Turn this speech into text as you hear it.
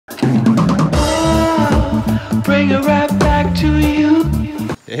bring it right back to you.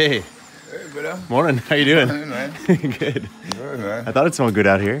 Hey. Hey, brother. Morning. How you doing? Morning, man. Good. Good, man. I thought it smelled good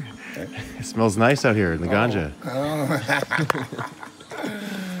out here. It smells nice out here in the ganja.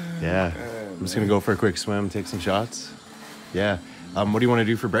 Yeah. I'm just gonna go for a quick swim, take some shots. Yeah. What do you want to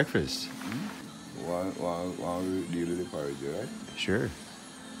do for breakfast? While we deal with the porridge, right? Sure.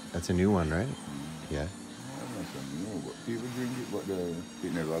 That's a new one, right? Yeah. People drink it, but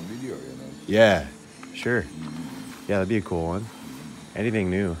it never have video, you know. Yeah. Sure. Yeah, that'd be a cool one. Anything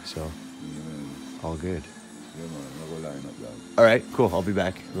new, so all good. Yeah, man. I'll go line up that. All right, cool. I'll be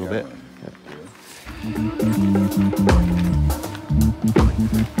back a little bit. Man.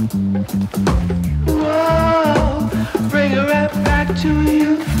 Whoa, bring it right back to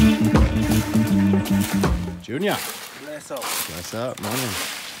you. Junior. Bless up. What's up? Morning.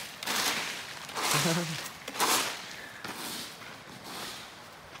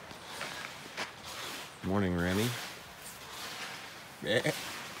 Morning, Remy. Yeah.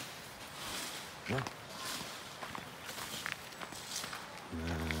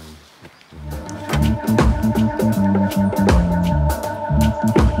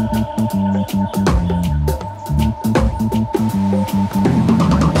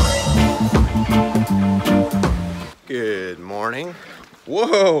 Good morning.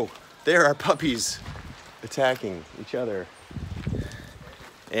 Whoa, there are puppies attacking each other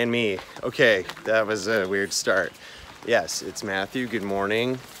and me. Okay, that was a weird start. Yes, it's Matthew. Good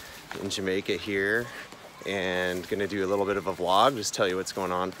morning in Jamaica here, and gonna do a little bit of a vlog, just tell you what's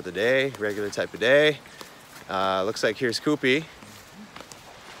going on for the day, regular type of day. Looks like here's Koopy.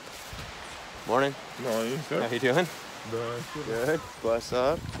 Morning. Morning, sir. How you doing? Good. Bless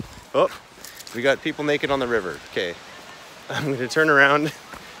up. Oh, we got people naked on the river. Okay, I'm gonna turn around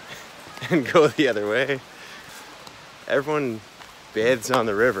and go the other way. Everyone bathes on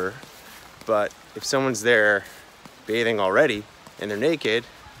the river, but if someone's there bathing already and they're naked,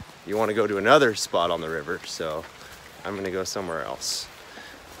 you want to go to another spot on the river, so I'm gonna go somewhere else.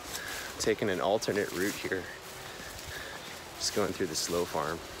 Taking an alternate route here. Just going through the slow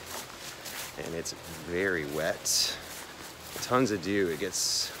farm, and it's very wet. Tons of dew. It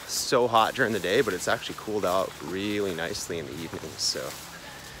gets so hot during the day, but it's actually cooled out really nicely in the evenings. So,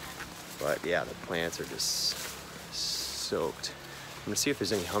 but yeah, the plants are just soaked. I'm gonna see if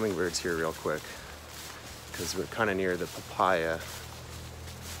there's any hummingbirds here real quick, because we're kind of near the papaya.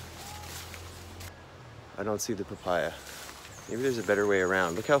 I don't see the papaya. Maybe there's a better way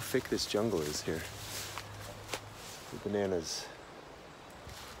around. Look how thick this jungle is here. The bananas.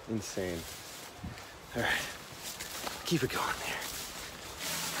 Insane. All right. Keep it going there.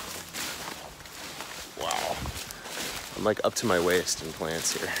 Wow. I'm like up to my waist in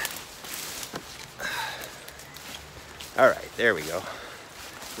plants here. All right, there we go.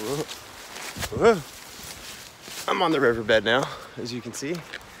 Whoa. Whoa. I'm on the riverbed now, as you can see.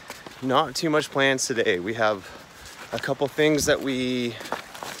 Not too much plans today. We have a couple things that we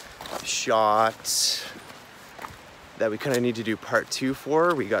shot that we kind of need to do part 2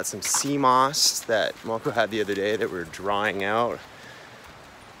 for. We got some sea moss that Mokko had the other day that we're drying out.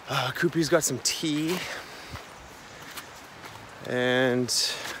 Koopy's got some tea. And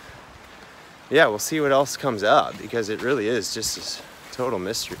yeah, we'll see what else comes up, because it really is just a total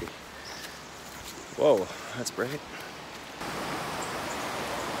mystery. Whoa, that's bright.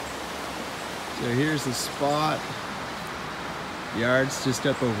 So here's the spot. Yard's just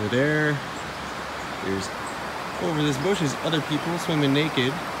up over there. There's over this bush is other people swimming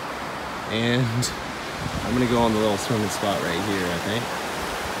naked, and I'm gonna go on the little swimming spot right here, I think.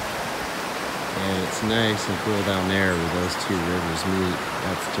 And it's nice and cool down there where those two rivers meet.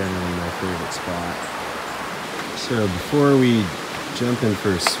 That's generally my favorite spot. So before we jump in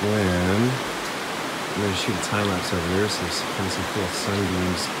for a swim, I'm gonna shoot a time lapse over there. So there's kind of some cool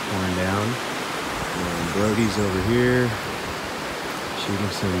sunbeams pouring down. And Brody's over here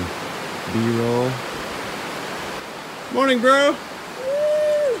shooting some B-roll. Morning, bro.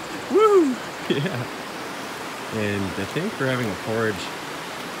 Woo! Woo! Yeah. And I think we're having a porridge,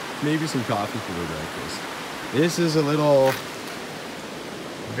 maybe some coffee for the breakfast. This is a little,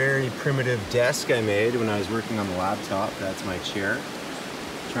 very primitive desk I made when I was working on the laptop. That's my chair.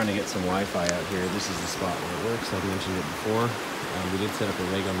 Trying to get some Wi-Fi out here. This is the spot where it works. I've mentioned it before. We did set up a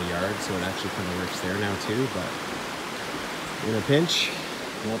rig on the yard, so it actually kind of works there now too, but in a pinch,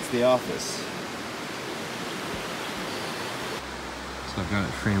 that's the office. So I've got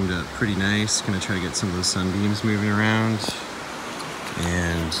it framed up pretty nice. Gonna try to get some of those sunbeams moving around.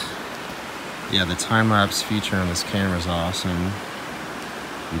 And yeah, the time-lapse feature on this camera is awesome.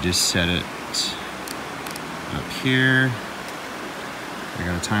 You just set it up here, I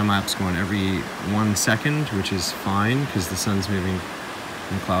got a time lapse going every 1 second, which is fine because the sun's moving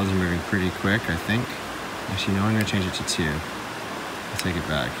and the clouds are moving pretty quick, I think. Actually, no, I'm gonna change it to 2. I'll take it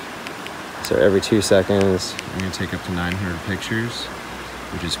back. So every 2 seconds, I'm gonna take up to 900 pictures,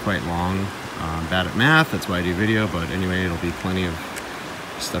 which is quite long. I'm bad at math, that's why I do video, but anyway, it'll be plenty of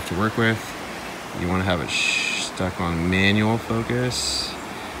stuff to work with. You wanna have it stuck on manual focus,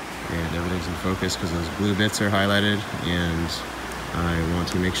 and everything's in focus because those blue bits are highlighted, and I want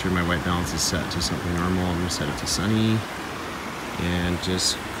to make sure my white balance is set to something normal. I'm gonna set it to sunny, and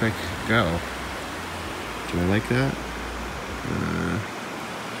just click go. Do I like that?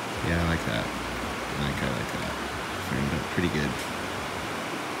 Yeah, I like that. I like that. Framed up pretty good.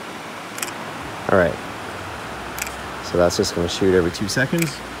 All right. So that's just gonna shoot every 2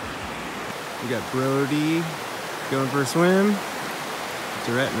 seconds. We got Brody going for a swim.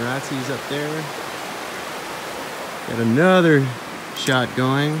 Durrett and Ratsy's up there. Got another shot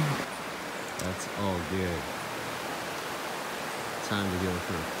going. That's all good. Time to go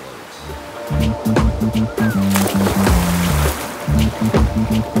for a float.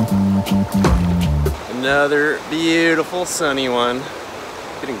 Another beautiful sunny one.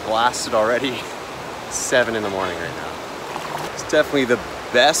 Getting blasted already. 7 in the morning right now. It's definitely the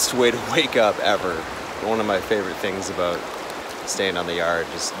best way to wake up ever. One of my favorite things about staying on the yard,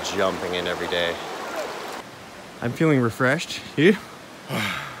 just jumping in every day. I'm feeling refreshed. You?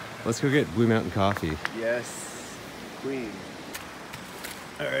 Let's go get Blue Mountain coffee. Yes, queen.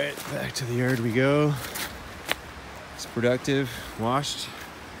 All right, back to the yard we go. It's productive, washed,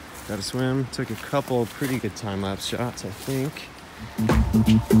 got a swim, took a couple pretty good time-lapse shots, I think.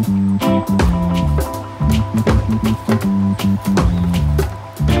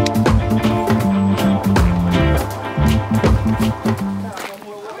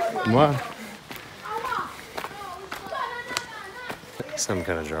 What? Some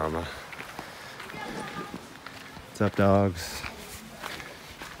kind of drama. What's up, dogs?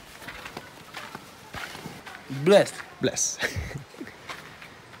 Blessed. Bless.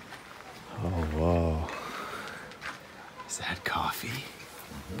 Oh, whoa. Is that coffee?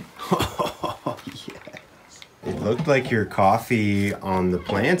 Oh, yes. It looked like your coffee on the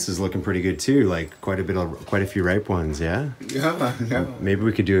plants is looking pretty good too. Like quite a few ripe ones, yeah? Yeah. Maybe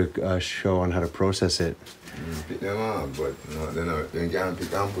we could do a show on how to process it. Pick them up, but they can't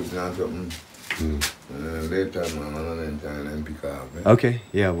pick and put down something. Later, man, and pick up. Okay,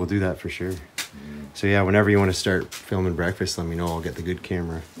 yeah, we'll do that for sure. So yeah, whenever you want to start filming breakfast, let me know. I'll get the good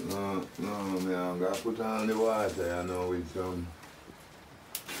camera. No, man, I'm gonna put on the water, I know, with some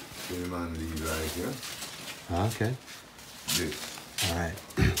cinnamon leaves right here. Okay. This. All right.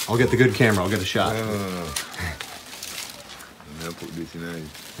 I'll get the good camera. I'll get a shot. No. I'm gonna put this in there.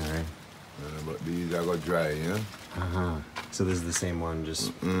 All right. But these are gonna dry, yeah? Uh-huh. So this is the same one,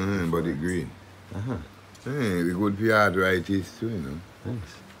 just... But it's green. Uh-huh. Hey, it's good for arthritis too, you know?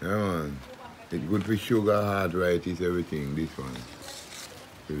 Nice. Yeah, man. It's good for sugar, arthritis, everything, this one.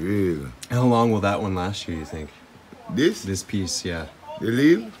 For real. How long will that one last you think? This? This piece, yeah. The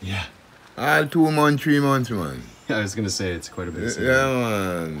leaf? Yeah. All 2 months, 3 months, man. I was going to say it's quite a bit of Yeah,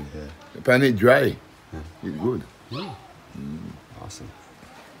 man. Yeah. Pan it dry. Yeah. It's good. Yeah. Awesome.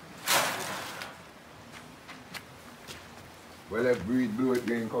 Well, if breed blue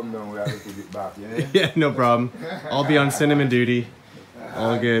again come down, we have to put it back, yeah? Yeah, no problem. I'll be on cinnamon duty.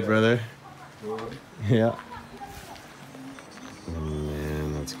 All good, brother. Yeah. Oh,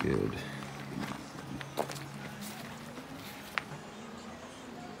 man, that's good.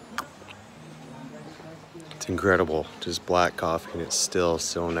 It's incredible. Just black coffee, and it's still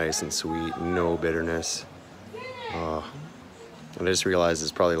so nice and sweet. No bitterness. Oh. And I just realized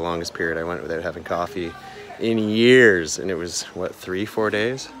it's probably the longest period I went without having coffee in years. And it was, what, 3-4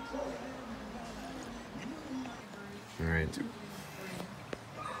 days? All right.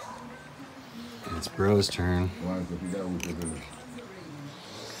 It's bro's turn.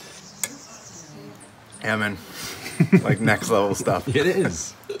 Yeah, man. Like next level stuff. It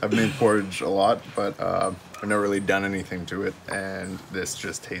is. I've made porridge a lot, but I've never really done anything to it, and this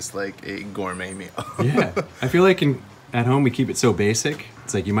just tastes like a gourmet meal. Yeah. I feel like at home we keep it so basic.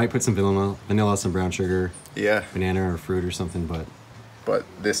 It's like you might put some vanilla, some brown sugar, Yeah, banana or fruit or something, but but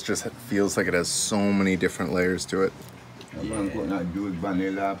this just feels like it has so many different layers to it. I'm putting that juice,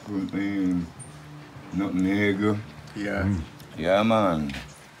 vanilla, fruit, nutmeg. Yeah. Yeah, man.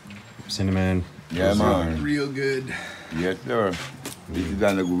 cinnamon. Yeah, man. Real good. Yes, sir. This is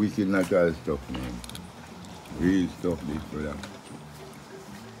the wicked natural stuff, man. Real stuff, this, brother.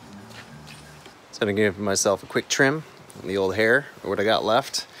 So I'm gonna give myself a quick trim on the old hair, or what I got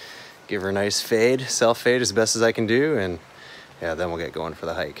left. Give her a nice fade, self-fade as best as I can do, and yeah, then we'll get going for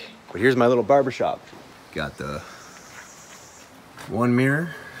the hike. But here's my little barber shop. Got the one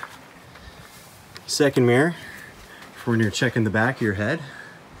mirror, second mirror for when you're checking the back of your head.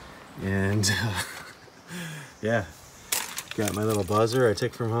 And yeah, got my little buzzer I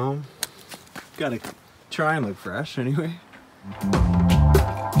took from home. Gotta try and look fresh anyway.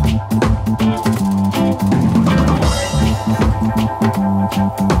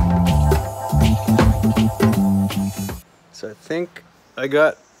 So I think I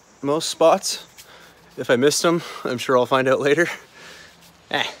got most spots. If I missed them, I'm sure I'll find out later.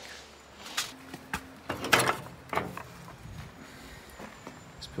 Let's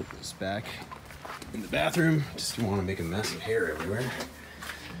put this back in the bathroom. Just don't want to make a mess of hair everywhere.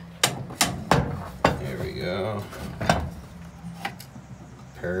 There we go.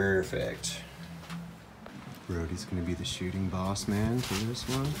 Perfect. Brody's gonna be the shooting boss man for this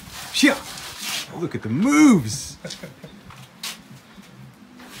one. Yeah! Look at the moves!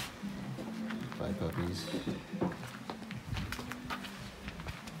 Bye, puppies.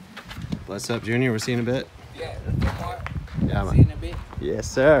 What's up, Junior? We're seeing a bit? Yeah, Yeah, man. seeing a bit. Yes,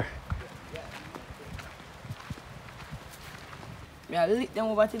 sir. Yeah, lick them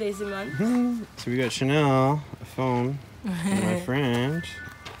over today, see, man. So we got Chanel, a phone, from my friend,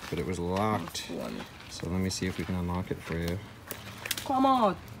 but it was locked. So let me see if we can unlock it for you. Come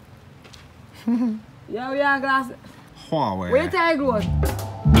out. Yeah, we are glass. Huawei. Wait till I grow.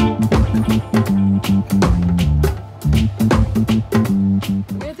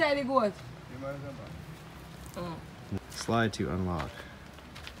 Wait till I go. Slide to unlock.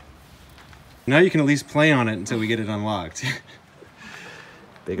 Now you can at least play on it until we get it unlocked.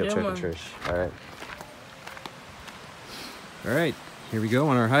 Big up Yeah, Chuck man. and Trish. All right. All right, here we go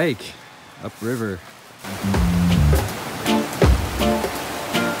on our hike upriver.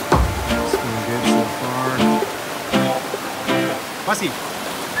 It's going good so far. Pussy.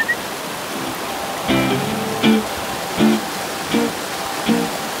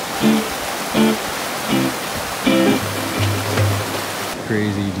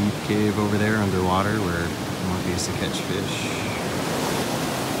 Crazy deep cave over there underwater where I want these to catch fish.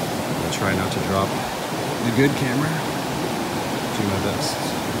 I'll try not to drop the good camera. Do my best.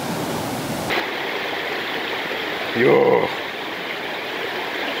 Yo!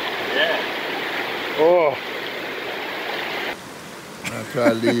 Yeah! Oh!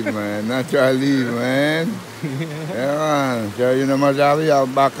 Natural leave, man. Natural leave, man. Yeah, man. So you know my job, you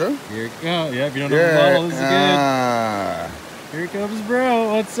have buckle? Here it goes. Yeah, if you don't know the bottle, this is good. Here comes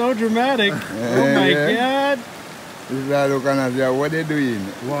bro. It's so dramatic. Oh my god. This is how look at us. What they doing?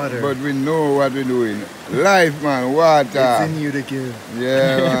 Water. But we know what we're doing. Life, man. Water. It's in you to give.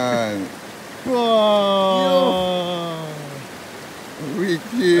 Yeah, man. Whoa.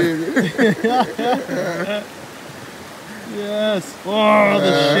 Wicked. Yes. Oh,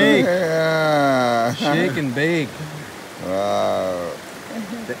 the shake. Yeah. Shake and bake. Wow.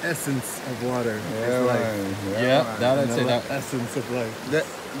 The essence of water Yeah, is life. man. Yeah, man. that I'd say that. Essence of life.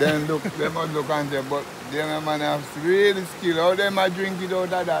 Then look, they must look and say, but them man have really skill. How they might drink it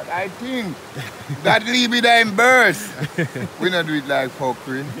out of that? I think that leave it in burst. We not do it like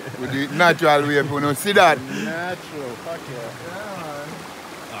fuckery. We do it natural way. You know, see that? Natural. Fuck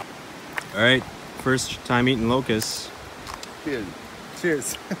yeah. All right, first time eating locusts. Cheers.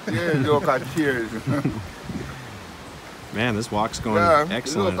 Cheers. Cheers, look at cheers. Man, this walk's going Yeah,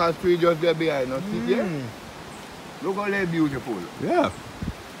 excellent. look at tree just there behind. No, see there? Look how they're beautiful. Yeah.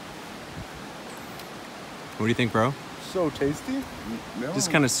 What do you think, bro? So tasty. No. Just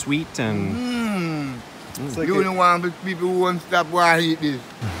kind of sweet and It's like You a, don't want people who won't stop while eat this.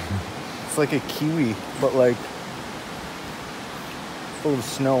 it's like a kiwi, but like full of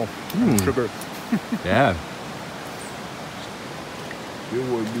snow and sugar. yeah. You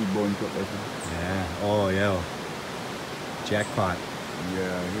will be born to us. Yeah. Oh yeah. Jackpot.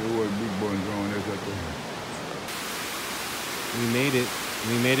 Yeah, you will be born around us. We made it.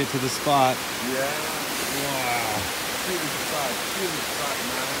 We made it to the spot. Yeah. Wow. Chill spot,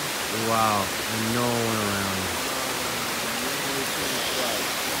 man. Wow. And no one around.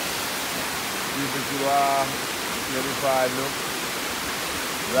 Beautiful, beautiful look.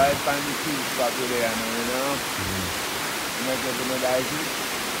 Right on the chill spot there, you know. You might get to like it,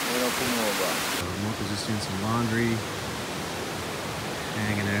 you know, come over. So Mokko's just doing some laundry.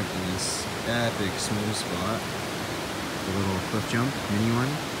 Hanging out in this epic smooth spot. The little cliff jump, mini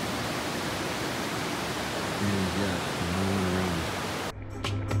one. And yeah, no one around.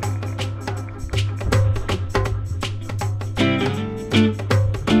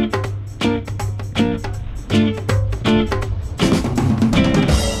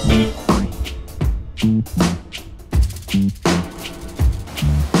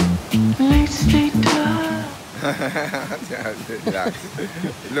 stay tough.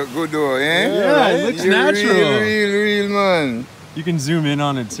 Look good though, eh? Yeah, it looks You're natural. Real, man. You can zoom in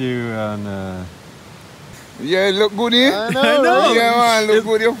on it too. Yeah, it look good, eh? I know. Yeah, man, look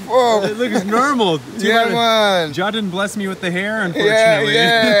good, you fuck. It looks normal. Yeah, man. John didn't bless me with the hair, Yeah, unfortunately.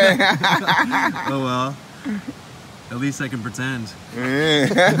 yeah. Oh well. At least I can pretend.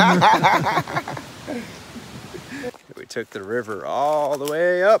 We took the river all the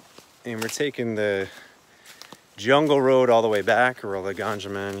way up, and we're taking the jungle road all the way back, where all the ganja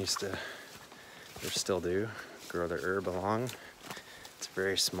men used to, or still do, grow their herb along. It's a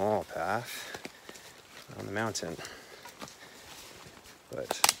very small path on the mountain,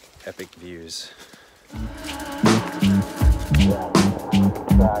 but epic views.